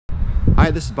Hi,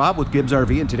 this is Bob with Gibbs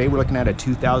RV, and today we're looking at a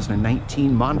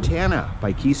 2019 Montana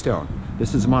by Keystone.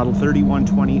 This is model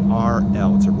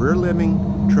 3120RL. It's a rear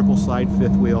living, triple slide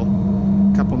fifth wheel.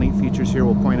 A couple neat features here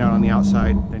we'll point out on the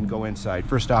outside, then go inside.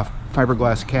 First off,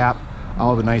 fiberglass cap.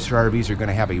 All the nicer RVs are going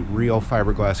to have a real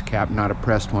fiberglass cap, not a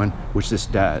pressed one, which this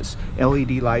does.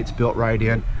 LED lights built right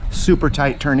in. Super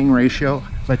tight turning ratio.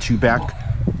 Lets you back,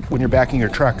 when you're backing your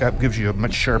truck up, gives you a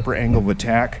much sharper angle of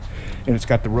attack. And it's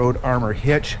got the road armor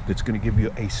hitch that's going to give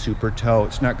you a super tow.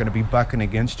 It's not going to be bucking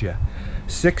against you.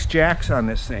 6 jacks on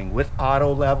this thing with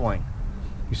auto leveling.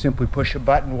 You simply push a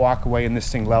button, walk away, and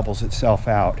this thing levels itself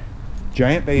out.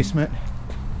 Giant basement.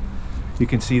 You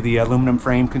can see the aluminum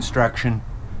frame construction.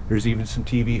 There's even some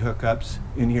TV hookups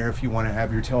in here if you want to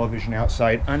have your television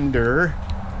outside under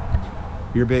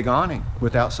your big awning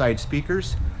with outside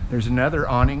speakers. There's another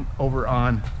awning over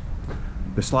on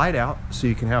the slide out, so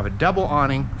you can have a double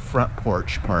awning front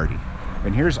porch party.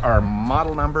 And here's our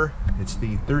model number. It's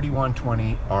the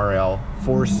 3120RL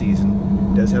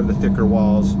 4-season. It does have the thicker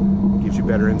walls, gives you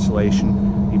better insulation.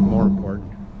 Even more important,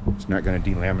 it's not going to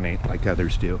delaminate like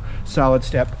others do. Solid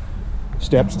steps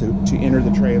to enter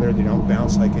the trailer. They don't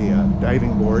bounce like a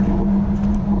diving board.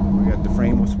 We got the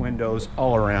frameless windows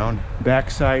all around.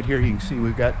 Back side here, you can see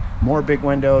we've got more big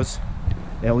windows,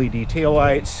 LED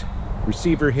taillights,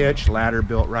 receiver hitch, ladder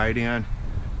built right in.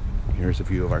 Here's a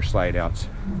view of our slide outs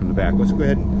from the back. Let's go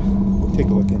ahead and take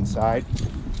a look inside.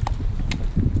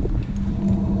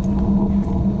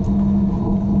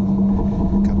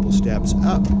 A couple steps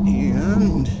up,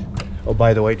 and oh,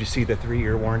 by the way, did you see the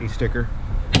 3-year warranty sticker?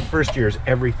 First year is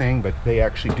everything, but they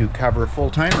actually do cover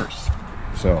full timers,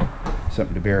 so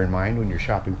something to bear in mind when you're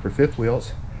shopping for fifth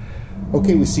wheels.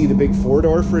 Okay, we see the big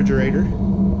 4-door refrigerator.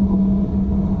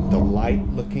 The light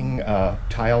looking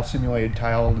tile, simulated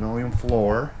tile linoleum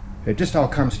floor. It just all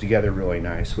comes together really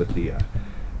nice with the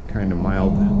kind of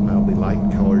mildly light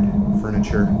colored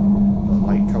furniture,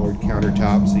 light colored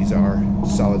countertops. These are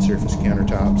solid surface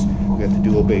countertops. We got the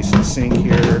dual basin sink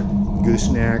here,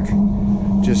 gooseneck,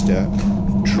 just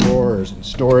drawers and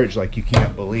storage like you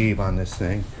can't believe on this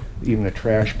thing. Even a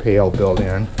trash pail built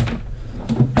in.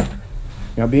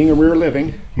 Now, being a rear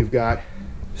living, you've got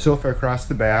sofa across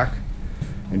the back,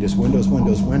 and just windows,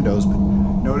 windows, windows. But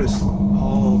notice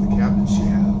all the cabinets you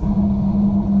have.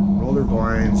 Roller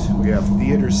blinds. We have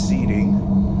theater seating.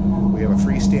 We have a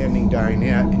freestanding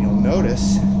dinette, and you'll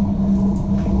notice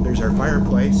there's our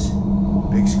fireplace.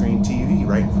 Big screen TV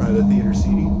right in front of the theater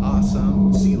seating.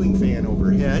 Awesome. Ceiling fan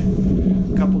overhead.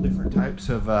 A couple different types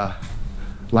of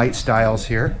light styles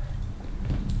here.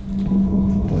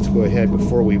 Let's go ahead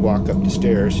before we walk up the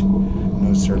stairs.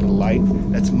 Notice our little light.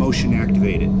 That's motion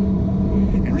activated.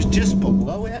 And just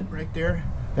below it, right there,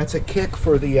 that's a kick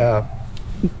for the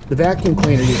vacuum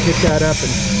cleaner. You kick that up,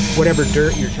 and whatever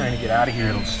dirt you're trying to get out of here,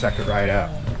 it'll suck it right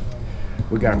up.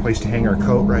 We got a place to hang our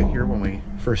coat right here when we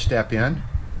first step in.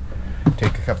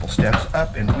 Take a couple steps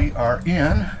up, and we are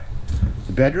in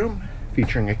the bedroom,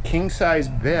 featuring a king-size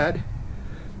bed,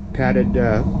 padded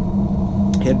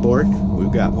headboard.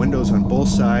 We've got windows on both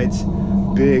sides,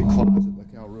 big closet.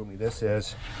 Look how roomy this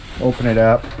is. Open it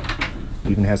up.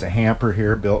 Even has a hamper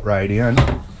here built right in.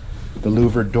 The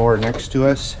louvered door next to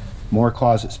us. More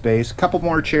closet space. A couple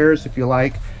more chairs if you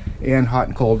like. And hot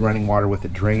and cold running water with a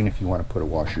drain if you want to put a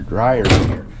washer dryer in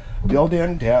here.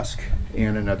 Built-in desk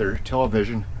and another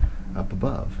television up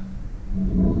above.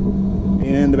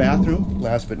 And the bathroom,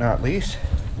 last but not least.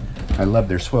 I love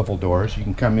their swivel doors. You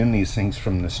can come in these things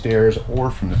from the stairs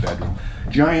or from the bedroom.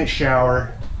 Giant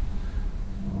shower.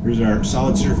 Here's our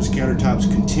solid surface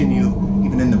countertops continue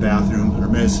even in the bathroom. Our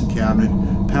medicine cabinet,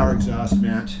 power exhaust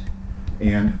vent,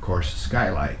 and of course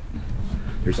skylight.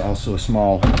 There's also a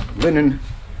small linen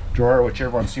drawer, which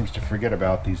everyone seems to forget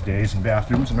about these days in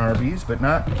bathrooms and RVs, but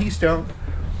not Keystone.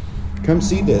 Come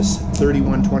see this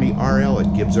 3120RL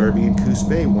at Gibbs RV in Coos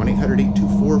Bay,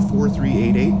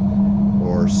 1-800-824-4388,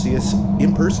 or see us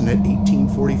in person at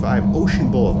 1845 Ocean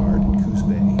Boulevard in Coos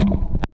Bay.